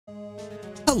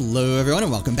Hello everyone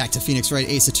and welcome back to Phoenix Wright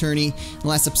Ace Attorney. In the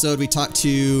last episode we talked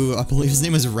to, I believe his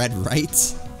name was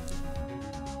Wright.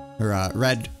 Or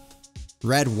Wright.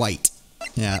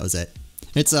 Yeah, that was it.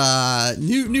 It's a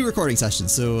new recording session,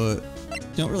 so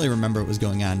don't really remember what was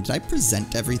going on. Did I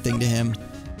present everything to him?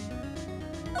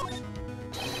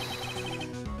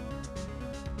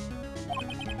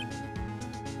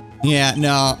 Yeah,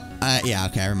 no. Yeah,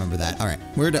 okay, I remember that. All right,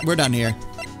 we're done here.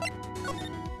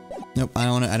 Nope, I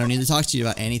don't need to talk to you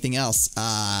about anything else.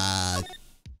 I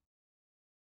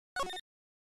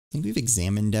think we've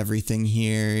examined everything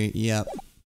here. Yep.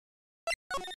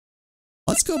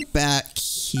 Let's go back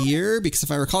here, because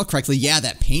if I recall correctly, yeah,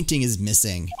 that painting is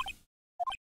missing.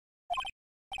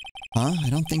 Huh? I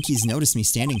don't think he's noticed me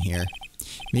standing here.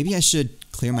 Maybe I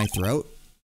should clear my throat?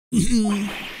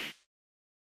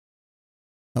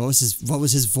 What was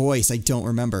his voice? I don't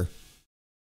remember.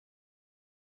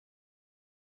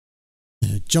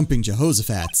 Jumping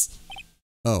Jehoshaphat's.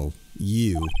 Oh,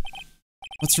 you.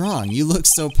 What's wrong? You look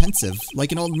so pensive,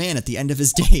 like an old man at the end of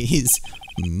his days.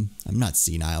 I'm not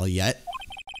senile yet.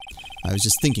 I was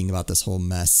just thinking about this whole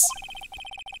mess.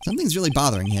 Something's really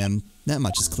bothering him. That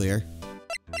much is clear.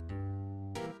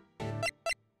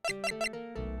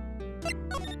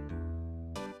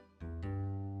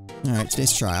 Alright,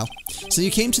 today's trial. So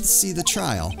you came to see the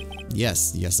trial?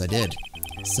 Yes, I did.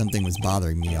 Something was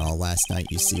bothering me all last night,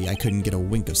 you see. I couldn't get a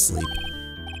wink of sleep.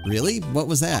 Really? What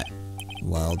was that?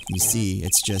 Well, you see,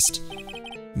 it's just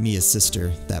Mia's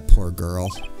sister, that poor girl.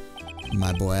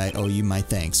 My boy, I owe you my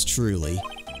thanks, truly.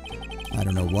 I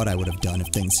don't know what I would have done if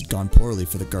things had gone poorly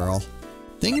for the girl.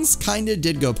 Things kinda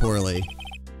did go poorly.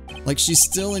 Like, she's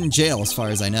still in jail as far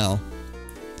as I know.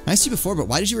 I asked you before, but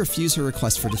why did you refuse her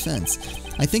request for defense?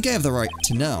 I think I have the right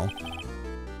to know.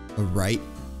 A right?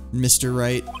 Mr.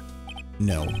 Wright?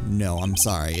 No, I'm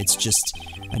sorry. It's just,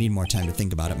 I need more time to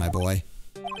think about it, my boy.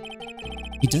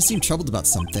 He does seem troubled about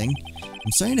something.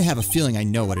 I'm starting to have a feeling I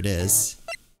know what it is.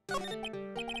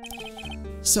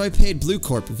 So I paid Blue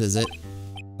Corp a visit.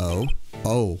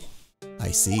 Oh,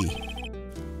 I see.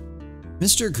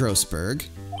 Mr. Grossberg,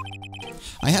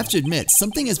 I have to admit,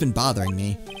 something has been bothering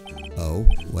me. Oh,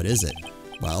 what is it?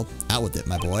 Well, out with it,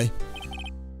 my boy.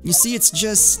 You see, it's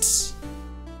just...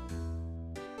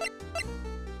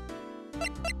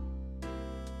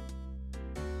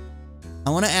 I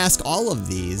want to ask all of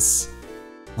these.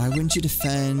 Why wouldn't you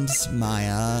defend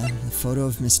Maya? The photo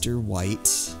of Mr.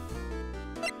 White.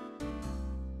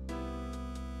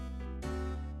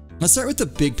 Let's start with the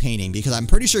big painting, because I'm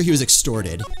pretty sure he was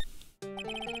extorted.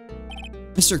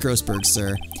 Mr. Grossberg,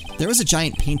 sir, there was a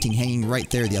giant painting hanging right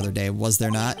there the other day, was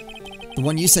there not? The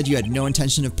one you said you had no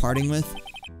intention of parting with?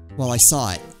 Well, I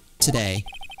saw it. Today.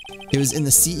 It was in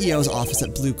the CEO's office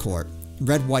at Blue Corp.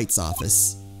 Red White's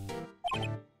office.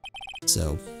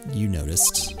 So, you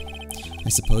noticed. I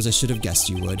suppose I should have guessed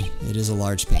you would. It is a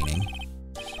large painting.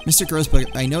 Mr.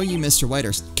 Grossberg, I know you and Mr. White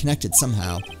are connected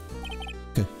somehow.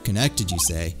 Connected, you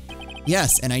say?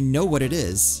 Yes, and I know what it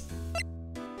is.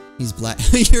 He's black.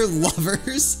 You're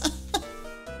lovers?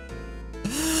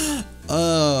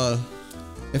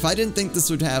 If I didn't think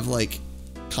this would have, like,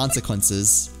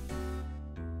 consequences.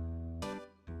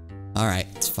 Alright,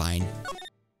 it's fine.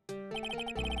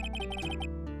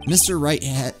 Mr.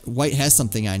 White has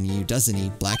something on you, doesn't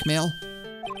he? Blackmail?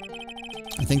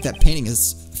 I think that painting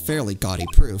is fairly gaudy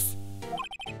proof.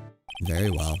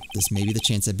 Very well. This may be the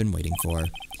chance I've been waiting for.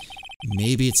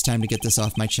 Maybe it's time to get this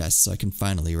off my chest so I can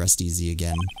finally rest easy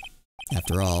again.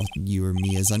 After all, you were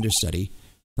Mia's understudy.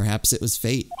 Perhaps it was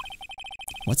fate.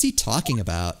 What's he talking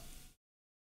about?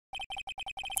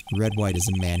 Red White is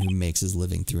a man who makes his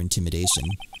living through intimidation.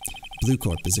 Blue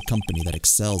Corp is a company that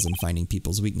excels in finding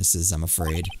people's weaknesses, I'm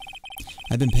afraid.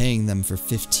 I've been paying them for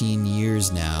 15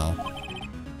 years now.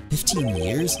 15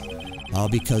 years? All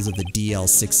because of the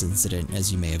DL6 incident,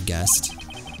 as you may have guessed.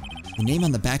 The name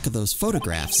on the back of those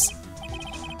photographs.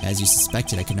 As you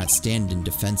suspected, I could not stand in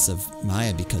defense of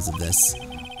Maya because of this.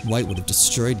 White would have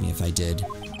destroyed me if I did.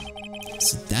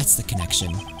 So that's the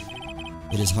connection.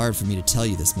 It is hard for me to tell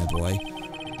you this, my boy,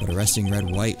 but arresting Red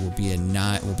White will be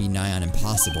nigh on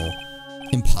impossible.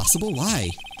 Impossible? Why?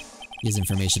 He has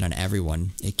information on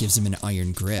everyone. It gives him an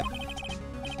iron grip.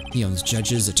 He owns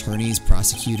judges, attorneys,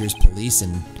 prosecutors, police,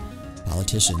 and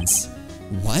politicians.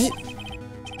 What?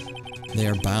 They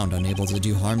are bound, unable to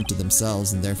do harm to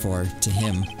themselves, and therefore, to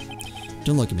him.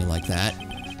 Don't look at me like that.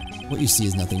 What you see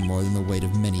is nothing more than the weight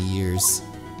of many years.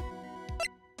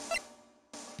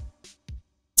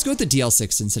 Let's go with the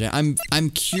DL6 incident. I'm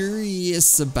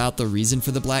curious about the reason for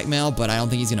the blackmail, but I don't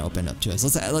think he's gonna open up to us.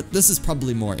 This is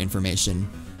probably more information,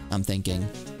 I'm thinking.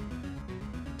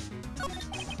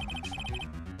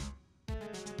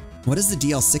 What is the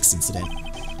DL6 incident?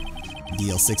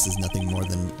 DL6 is nothing more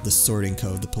than the sorting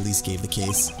code the police gave the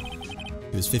case.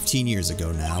 It was 15 years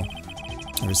ago now.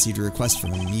 I received a request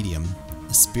from a medium.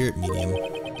 A spirit medium.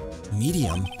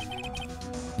 Medium?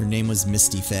 Her name was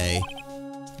Misty Fay.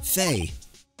 Fay!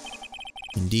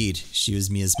 Indeed, she was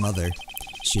Mia's mother.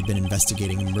 She had been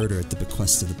investigating a murder at the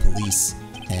bequest of the police,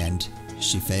 and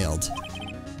she failed.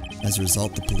 As a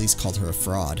result, the police called her a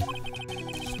fraud.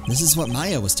 This is what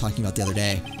Maya was talking about the other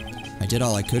day. I did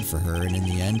all I could for her, and in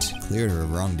the end, cleared her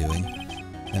of wrongdoing.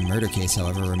 That murder case,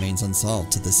 however, remains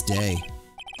unsolved to this day.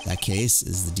 That case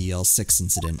is the DL6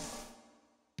 incident.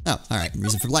 Oh, alright,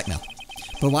 reason for blackmail.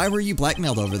 But why were you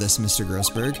blackmailed over this, Mr.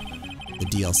 Grossberg? The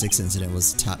DL6 incident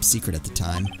was top secret at the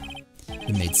time.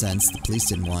 It made sense. The police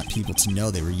didn't want people to know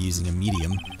they were using a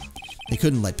medium. They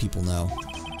couldn't let people know.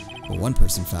 But one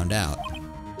person found out.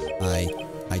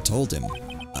 I told him.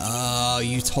 Oh,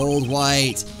 you told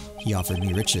White! He offered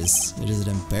me riches. It is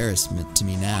an embarrassment to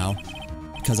me now.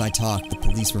 Because I talked, the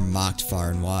police were mocked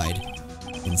far and wide.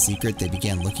 In secret, they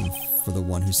began looking for the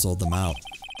one who sold them out.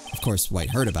 Of course, White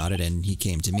heard about it, and he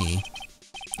came to me.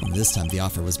 And this time, the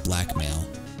offer was blackmail.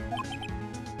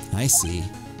 I see.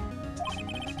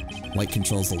 White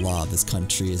controls the law of this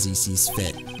country as he sees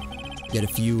fit. Yet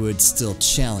if you would still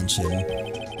challenge him,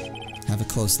 have a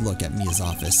close look at Mia's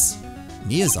office.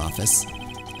 Mia's office?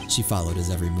 She followed his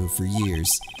every move for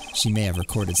years. She may have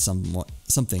recorded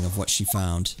something of what she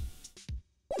found.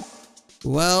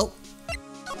 Well...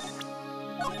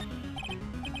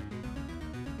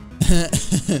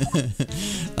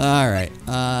 Alright,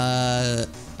 I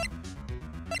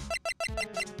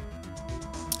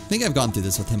think I've gone through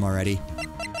this with him already.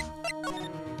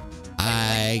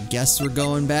 I guess we're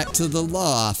going back to the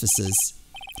law offices.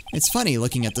 It's funny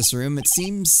looking at this room, it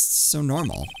seems so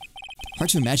normal.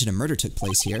 Hard to imagine a murder took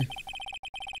place here.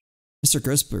 Mr.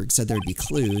 Grossberg said there would be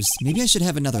clues. Maybe I should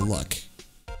have another look.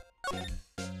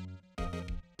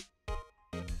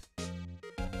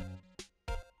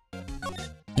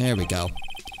 There we go.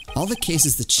 All the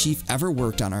cases the chief ever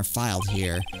worked on are filed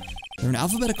here. They're in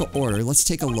alphabetical order. Let's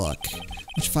take a look.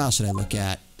 Which file should I look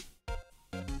at?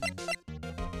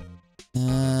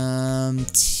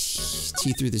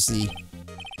 T through the C.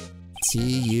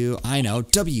 T-U, I know.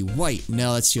 W, White.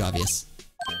 No, that's too obvious.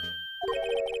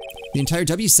 The entire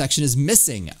W section is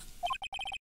missing.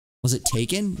 Was it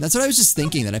taken? That's what I was just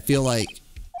thinking, that I feel like...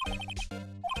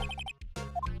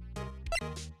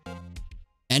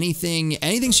 Anything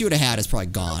she would have had is probably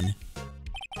gone.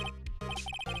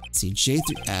 Let's see, J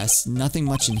through S, nothing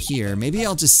much in here. Maybe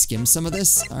I'll just skim some of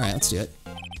this? Alright, let's do it.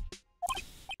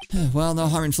 Well, no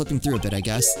harm in flipping through a bit, I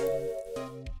guess.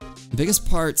 The biggest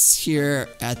part's here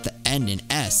at the end in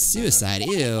S. Suicide,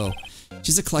 ew.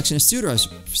 She's a collection of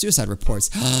suicide reports.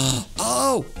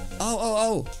 Oh!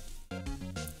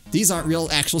 These aren't real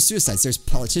actual suicides. There's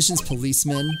politicians,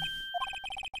 policemen.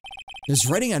 There's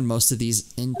writing on most of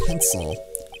these in pencil.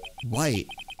 White.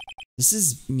 This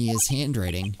is Mia's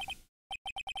handwriting.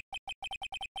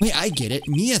 Wait, I get it.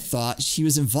 Mia thought she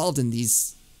was involved in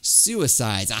these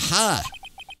suicides. Aha!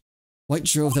 White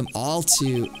drove them all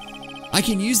to... I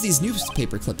can use these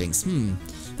newspaper clippings.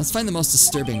 Let's find the most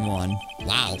disturbing one.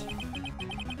 Wow.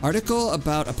 Article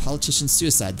about a politician's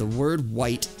suicide. The word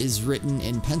white is written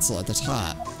in pencil at the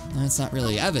top. It's not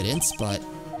really evidence, but...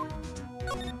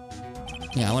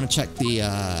 Yeah, I want to check the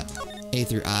A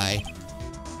through I.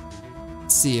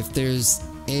 See if there's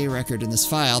a record in this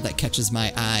file that catches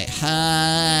my eye.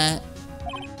 Ha!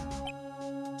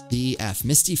 DF.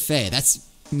 Misty Fay. That's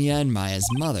Mia and Maya's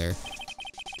mother.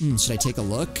 Should I take a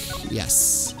look?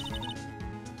 Yes.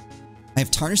 I have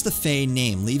tarnished the Fay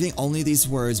name, leaving only these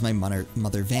words my mother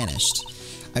vanished.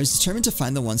 I was determined to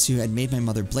find the ones who had made my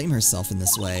mother blame herself in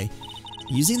this way.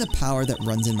 Using the power that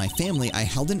runs in my family, I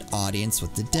held an audience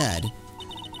with the dead.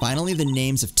 Finally, the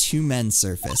names of two men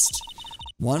surfaced.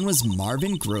 One was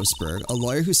Marvin Grossberg, a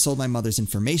lawyer who sold my mother's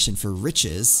information for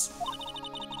riches.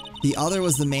 The other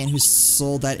was the man who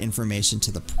sold that information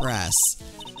to the press.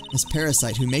 This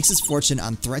parasite who makes his fortune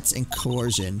on threats and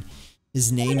coercion.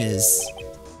 His name is...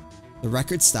 The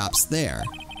record stops there.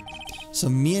 So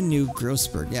Mia knew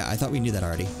Grossberg. Yeah, I thought we knew that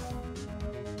already.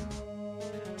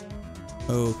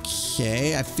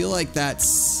 Okay, I feel like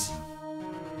that's...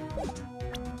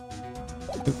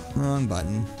 Oop, wrong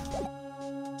button.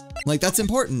 Like, that's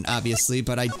important, obviously,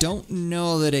 but I don't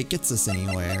know that it gets us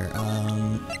anywhere.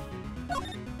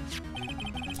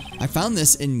 I found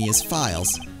this in Mia's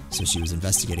files. So she was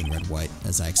investigating Red White,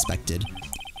 as I expected.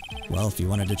 Well, if you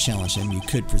wanted to challenge him, you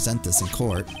could present this in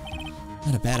court.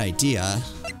 Not a bad idea.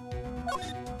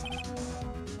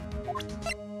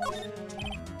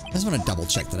 I just want to double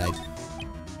check that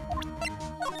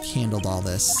handled all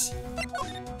this.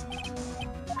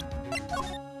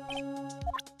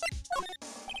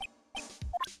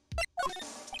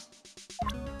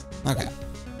 Okay.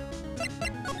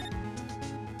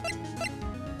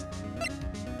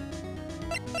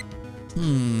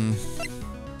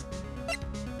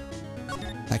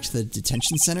 Back to the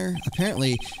detention center.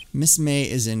 Apparently, Miss May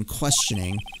is in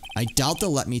questioning. I doubt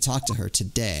they'll let me talk to her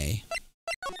today.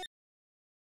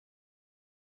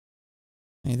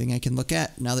 Anything I can look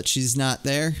at now that she's not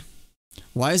there?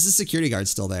 Why is the security guard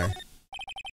still there?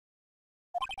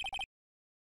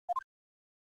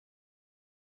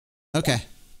 Okay.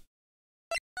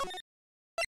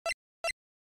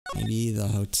 Maybe the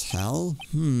hotel?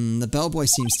 The bellboy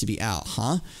seems to be out,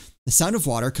 huh? The sound of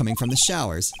water coming from the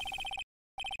showers.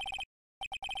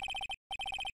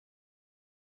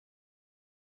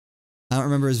 I don't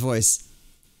remember his voice.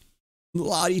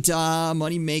 La-di-da,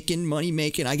 money making,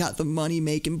 I got the money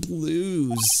making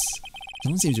blues.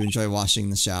 Someone seems to enjoy washing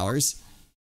the showers.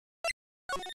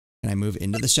 Can I move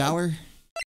into the shower?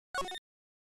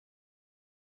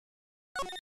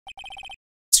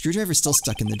 Screwdriver's still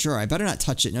stuck in the drawer. I better not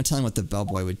touch it. No telling what the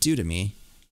bellboy would do to me.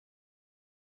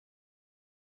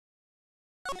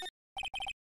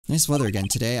 Nice weather again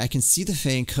today. I can see the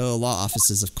Fay & Co. law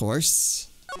offices, of course.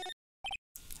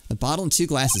 The bottle and 2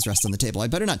 glasses rest on the table. I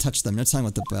better not touch them. No telling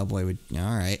what the bellboy would...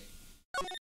 Alright.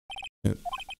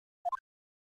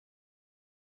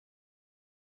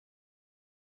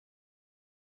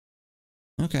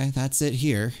 Okay, that's it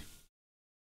here.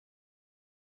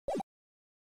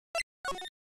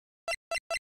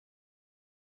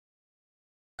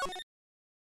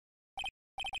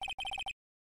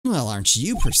 Well, aren't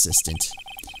you persistent?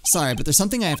 Sorry, but there's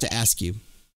something I have to ask you,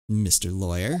 Mr.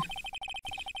 Lawyer.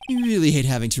 I really hate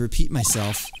having to repeat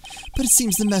myself, but it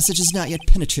seems the message has not yet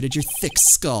penetrated your thick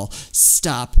skull.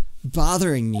 Stop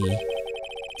bothering me.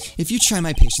 If you try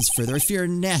my patience further, I fear a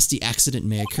nasty accident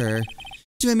may occur.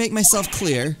 Do I make myself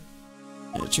clear?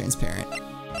 Transparent.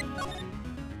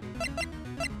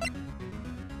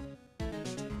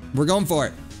 We're going for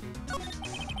it.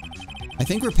 I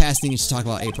think we're past needing to talk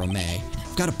about April May.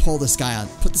 I've got to put this guy on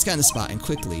the spot and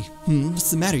quickly.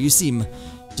 What's the matter? You seem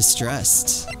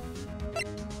distressed.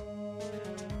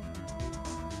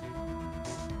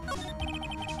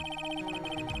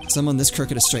 Someone this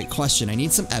crooked a straight question. I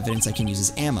need some evidence I can use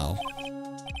as ammo.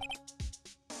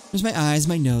 There's my eyes,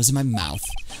 my nose, and my mouth.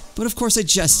 But of course I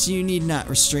jest. You need not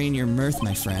restrain your mirth,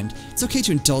 my friend. It's okay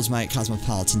to indulge my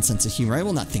cosmopolitan sense of humor. I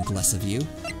will not think less of you.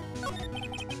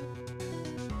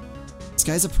 This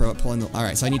guy's a pro at pulling the...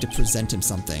 Alright, so I need to present him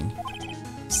something.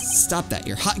 Stop that.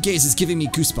 Your hot gaze is giving me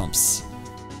goosebumps.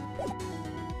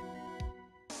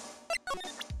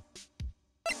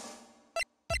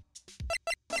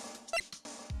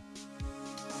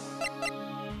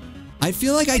 I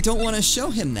feel like I don't want to show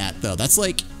him that, though. That's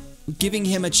like giving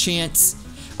him a chance.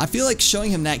 I feel like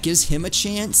showing him that gives him a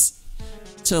chance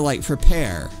to, like,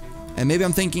 prepare. And maybe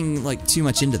I'm thinking, like, too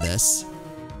much into this.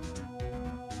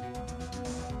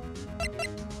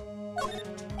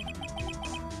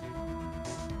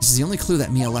 This is the only clue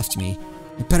that Mia left me.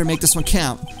 I better make this one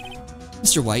count.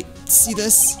 Mr. White, see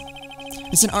this?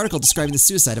 It's an article describing the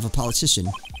suicide of a politician.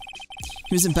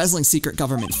 He was embezzling secret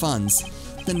government funds.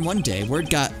 Then one day, word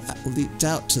got leaked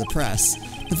out to the press.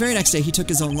 The very next day, he took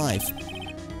his own life.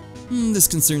 This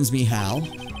concerns me how?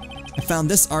 I found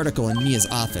this article in Mia's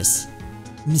office.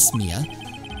 Miss Mia.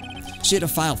 She had a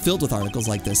file filled with articles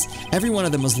like this. Every one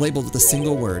of them was labeled with a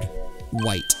single word.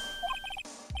 White.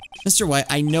 Mr. White,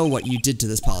 I know what you did to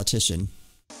this politician.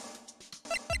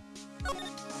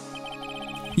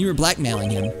 You were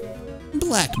blackmailing him.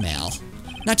 Blackmail?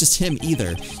 Not just him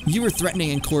either. You were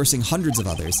threatening and coercing hundreds of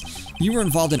others. You were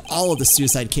involved in all of the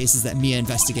suicide cases that Mia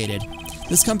investigated.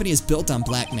 This company is built on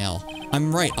blackmail.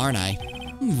 I'm right, aren't I?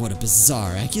 What a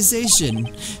bizarre accusation.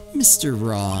 Mr.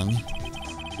 Wrong.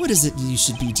 What is it you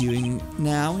should be doing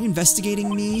now?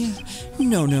 Investigating me?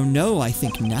 No, I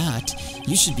think not.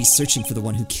 You should be searching for the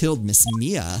one who killed Miss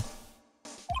Mia.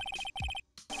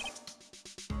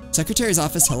 Secretary's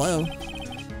office, hello.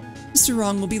 Mr.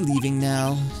 Wrong will be leaving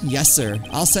now. Yes, sir.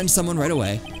 I'll send someone right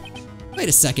away. Wait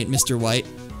a second, Mr. White.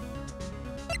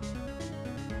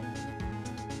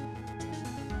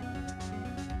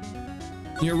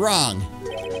 You're wrong.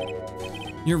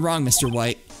 You're wrong, Mr.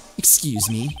 White. Excuse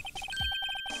me.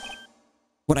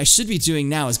 What I should be doing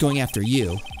now is going after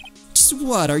you. Just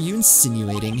what are you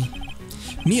insinuating?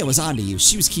 Mia was onto you.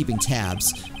 She was keeping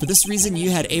tabs. For this reason,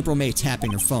 you had April May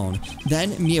tapping her phone.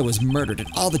 Then, Mia was murdered and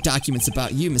all the documents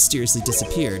about you mysteriously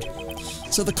disappeared.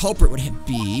 So the culprit would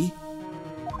be...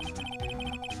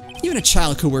 Even a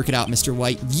child could work it out, Mr.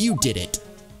 White. You did it.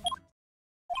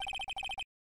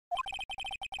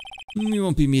 You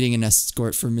won't be meeting an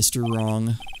escort for Mr.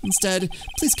 Wrong. Instead,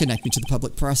 please connect me to the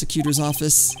public prosecutor's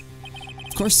office.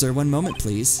 Of course, sir. One moment,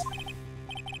 please.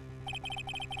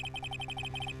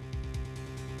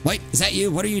 Wait, is that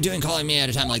you? What are you doing calling me at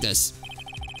a time like this?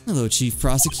 Hello, Chief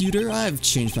Prosecutor. I've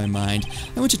changed my mind.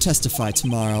 I want to testify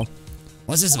tomorrow.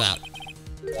 What's this about?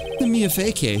 The Mia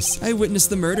Fey case. I witnessed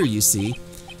the murder, you see.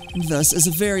 And thus, as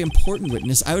a very important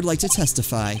witness, I would like to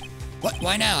testify. What?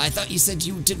 Why now? I thought you said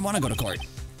you didn't want to go to court.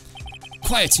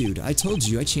 Quietude. I told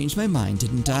you I changed my mind,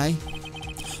 didn't I?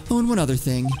 Oh, and one other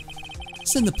thing.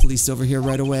 Send the police over here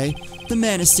right away. The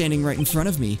man is standing right in front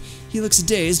of me. He looks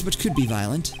dazed, but could be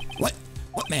violent. What?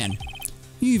 What man?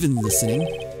 You even listening?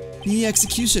 The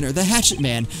executioner, the hatchet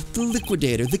man, the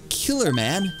liquidator, the killer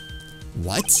man.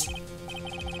 What?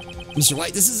 Mr.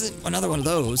 White, this isn't another one of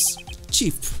those.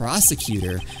 Chief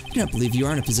Prosecutor, I do not believe you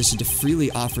are in a position to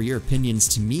freely offer your opinions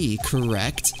to me,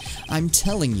 correct? I'm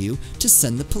telling you to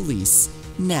send the police.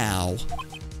 Now.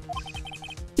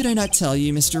 Did I not tell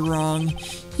you, Mr. Wrong?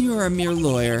 You are a mere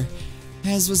lawyer,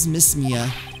 as was Miss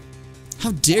Mia.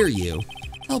 How dare you?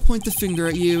 I'll point the finger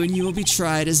at you and you will be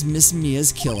tried as Miss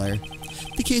Mia's killer.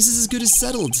 The case is as good as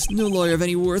settled. No lawyer of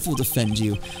any worth will defend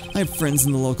you. I have friends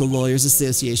in the local lawyers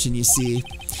association, you see.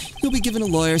 You'll be given a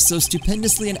lawyer so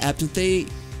stupendously inept that they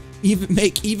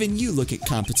make even you look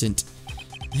incompetent.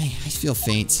 I feel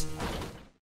faint.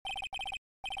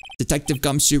 Detective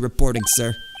Gumshoe reporting,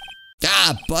 sir.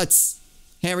 Ah, Butts.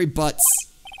 Harry Butts.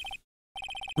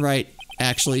 Right,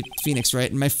 actually, Phoenix Wright,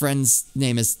 and my friend's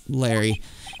name is Larry.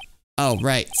 Oh,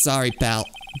 right, sorry, pal.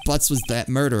 Butts was that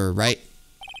murderer, right?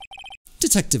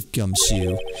 Detective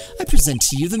Gumshoe, I present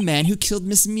to you the man who killed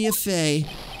Miss Mia Fey.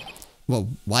 Well,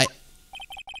 what?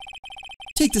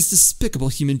 Take this despicable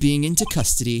human being into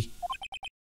custody.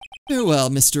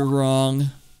 Farewell, Mr. Wrong.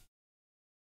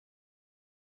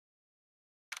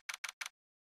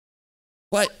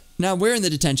 What? Now we're in the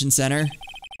detention center.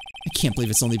 I can't believe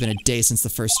it's only been a day since the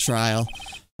first trial.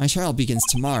 My trial begins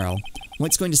tomorrow.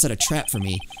 White's going to set a trap for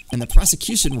me, and the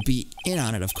prosecution will be in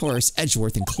on it, of course,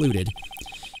 Edgeworth included.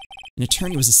 An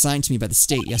attorney was assigned to me by the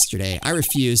state yesterday. I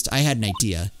refused. I had an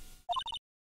idea.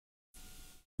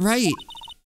 Wright.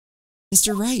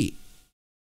 Mr. Wright.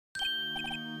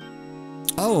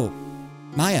 Oh,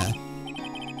 Maya.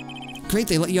 Great,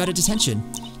 they let you out of detention.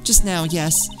 Just now,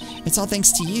 yes. It's all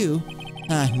thanks to you.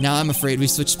 Now I'm afraid we've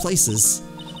switched places.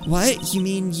 What? You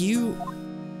mean you...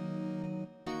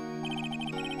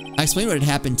 I explained what had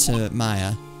happened to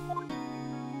Maya.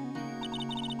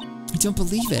 I don't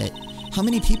believe it. How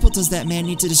many people does that man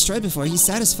need to destroy before he's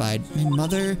satisfied? My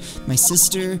mother, my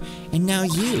sister, and now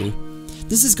you.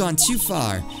 This has gone too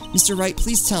far. Mr. Wright,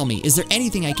 please tell me, is there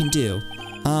anything I can do?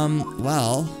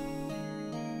 Well...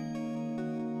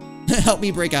 Help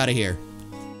me break out of here.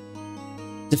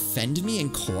 Defend me in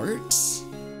court?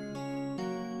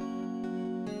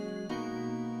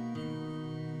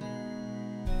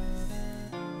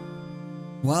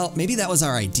 Well, maybe that was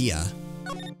our idea.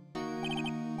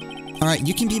 Alright,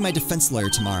 you can be my defense lawyer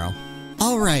tomorrow.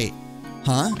 Alright.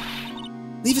 Huh?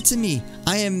 Leave it to me.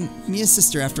 I am Mia's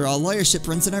sister after all. Lawyership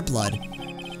runs in our blood.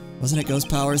 Wasn't it ghost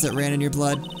powers that ran in your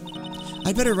blood?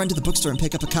 I'd better run to the bookstore and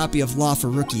pick up a copy of Law for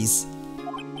Rookies.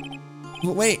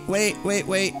 Wait.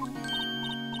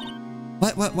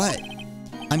 What?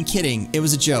 I'm kidding. It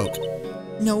was a joke.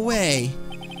 No way.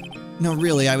 No,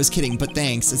 really, I was kidding, but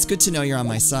thanks. It's good to know you're on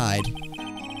my side.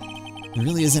 There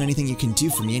really isn't anything you can do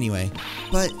for me anyway.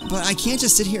 But I can't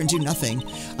just sit here and do nothing.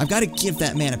 I've got to give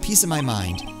that man a piece of my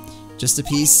mind. Just a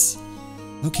piece?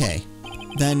 Okay.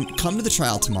 Then come to the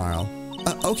trial tomorrow.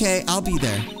 Okay, I'll be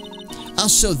there. I'll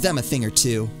show them a thing or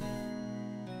two.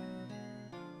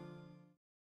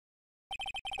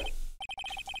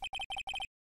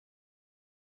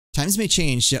 Times may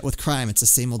change, yet with crime it's the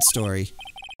same old story.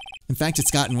 In fact,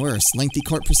 it's gotten worse. Lengthy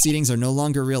court proceedings are no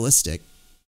longer realistic.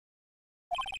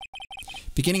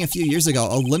 Beginning a few years ago,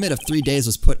 a limit of 3 days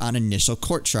was put on initial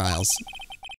court trials.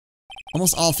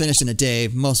 Almost all finished in a day,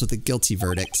 most with a guilty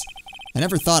verdict. I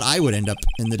never thought I would end up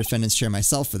in the defendant's chair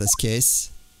myself for this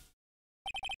case.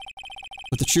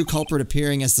 With the true culprit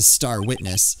appearing as the star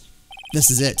witness.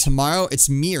 This is it. Tomorrow, it's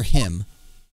me or him.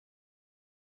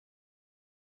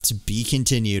 To be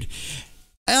continued.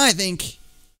 And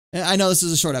I know this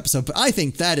is a short episode, but I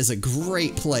think that is a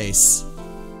great place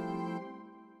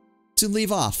to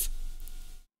leave off.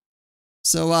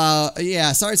 So,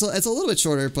 yeah, sorry, it's a little bit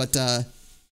shorter, but,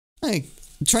 I'm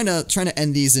trying to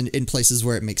end these in places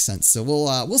where it makes sense. So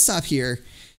we'll stop here,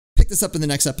 pick this up in the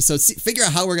next episode, figure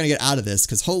out how we're gonna get out of this,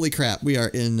 because holy crap, we are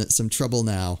in some trouble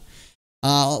now.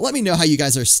 Let me know how you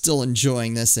guys are still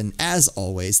enjoying this, and as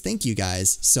always, thank you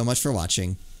guys so much for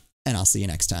watching. and I'll see you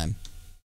next time.